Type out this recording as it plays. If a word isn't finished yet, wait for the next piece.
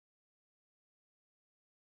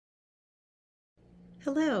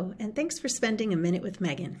Hello, and thanks for spending a minute with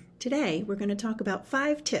Megan. Today, we're going to talk about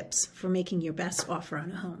 5 tips for making your best offer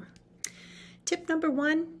on a home. Tip number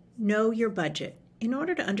 1, know your budget. In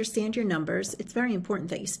order to understand your numbers, it's very important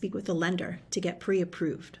that you speak with a lender to get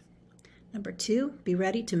pre-approved. Number 2, be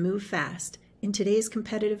ready to move fast. In today's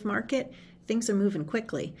competitive market, things are moving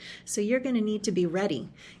quickly, so you're going to need to be ready.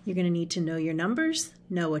 You're going to need to know your numbers,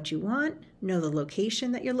 know what you want, know the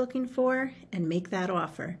location that you're looking for, and make that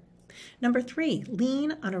offer. Number 3,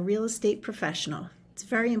 lean on a real estate professional. It's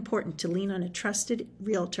very important to lean on a trusted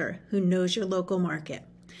realtor who knows your local market.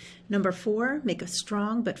 Number 4, make a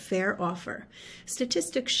strong but fair offer.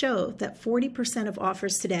 Statistics show that 40% of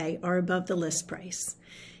offers today are above the list price.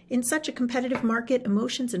 In such a competitive market,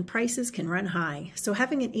 emotions and prices can run high, so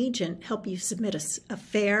having an agent help you submit a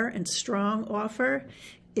fair and strong offer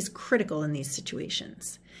is critical in these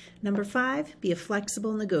situations. Number 5, be a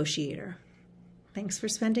flexible negotiator. Thanks for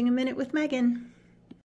spending a minute with Megan.